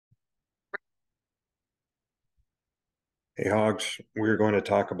Hey Hogs, we're going to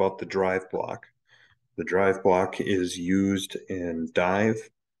talk about the drive block. The drive block is used in dive.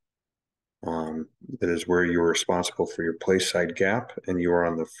 That is where you're responsible for your play side gap and you are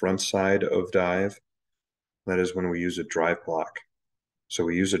on the front side of dive. That is when we use a drive block. So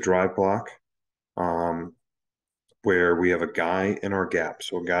we use a drive block um, where we have a guy in our gap.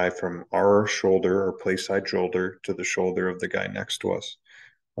 So a guy from our shoulder or play side shoulder to the shoulder of the guy next to us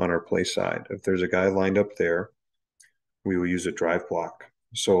on our play side. If there's a guy lined up there, we will use a drive block.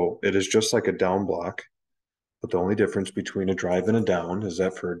 So it is just like a down block. But the only difference between a drive and a down is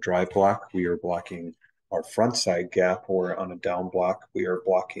that for a drive block, we are blocking our front side gap, or on a down block, we are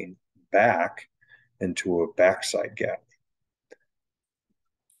blocking back into a backside gap.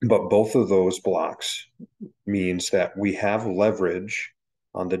 But both of those blocks means that we have leverage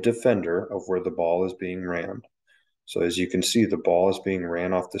on the defender of where the ball is being ran. So as you can see, the ball is being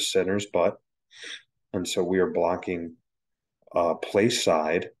ran off the center's butt. And so we are blocking play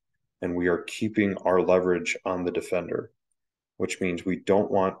side and we are keeping our leverage on the defender, which means we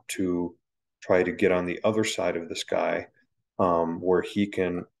don't want to try to get on the other side of this guy where he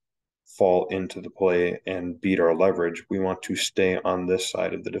can fall into the play and beat our leverage. We want to stay on this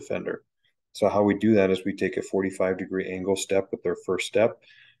side of the defender. So how we do that is we take a 45-degree angle step with our first step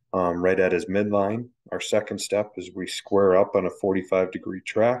right at his midline. Our second step is we square up on a 45-degree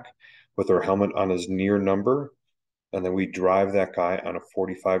track with our helmet on his near number, and then we drive that guy on a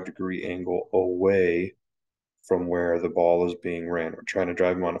 45-degree angle away from where the ball is being ran. We're trying to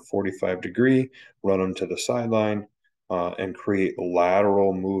drive him on a 45-degree, run him to the sideline, and create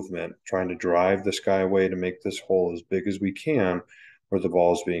lateral movement, trying to drive this guy away to make this hole as big as we can where the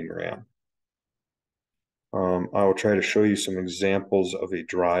ball is being ran. I will try to show you some examples of a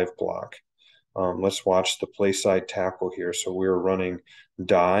drive block. Let's watch the play side tackle here. So we're running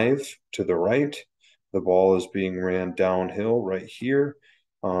dive to the right. The ball is being ran downhill right here.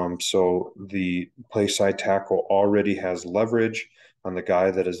 So the play side tackle already has leverage on the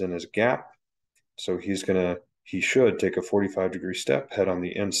guy that is in his gap. So he should take a 45-degree step, head on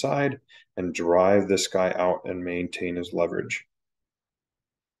the inside, and drive this guy out and maintain his leverage.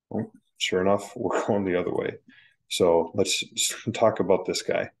 Well, sure enough, we're going the other way. So let's talk about this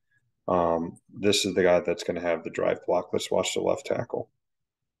guy. This is the guy that's going to have the drive block. Let's watch the left tackle.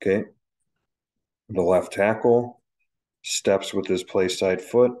 Okay. The left tackle steps with his play side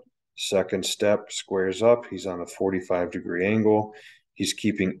foot. Second step, squares up. He's on a 45-degree angle. He's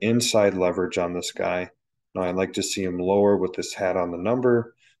keeping inside leverage on this guy. Now, I'd like to see him lower with this hat on the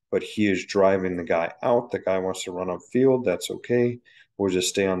number, but he is driving the guy out. The guy wants to run upfield. That's okay. We'll just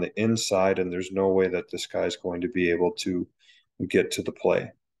stay on the inside, and there's no way that this guy is going to be able to get to the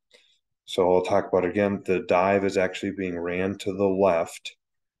play. So I'll talk about it again. The dive is actually being ran to the left.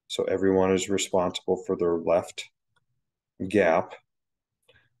 So everyone is responsible for their left gap.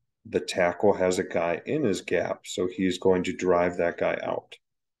 The tackle has a guy in his gap, so he's going to drive that guy out.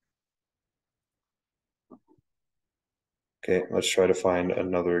 Okay, let's try to find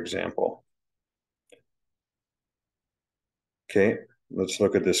another example. Okay, let's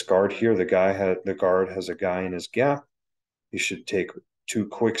look at this guard here. The guard has a guy in his gap. He should take 2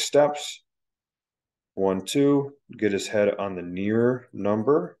 quick steps. 1, 2, get his head on the near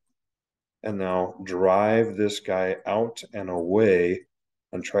number, and now drive this guy out and away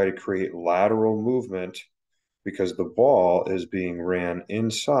and try to create lateral movement because the ball is being ran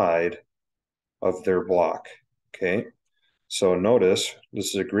inside of their block. Okay, so notice this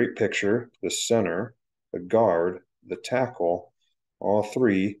is a great picture. The center, the guard, the tackle, all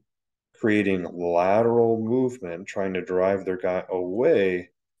three creating lateral movement, trying to drive their guy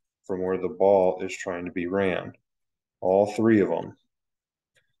away from where the ball is trying to be ran. All three of them.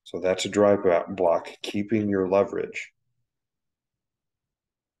 So that's a drive block, keeping your leverage.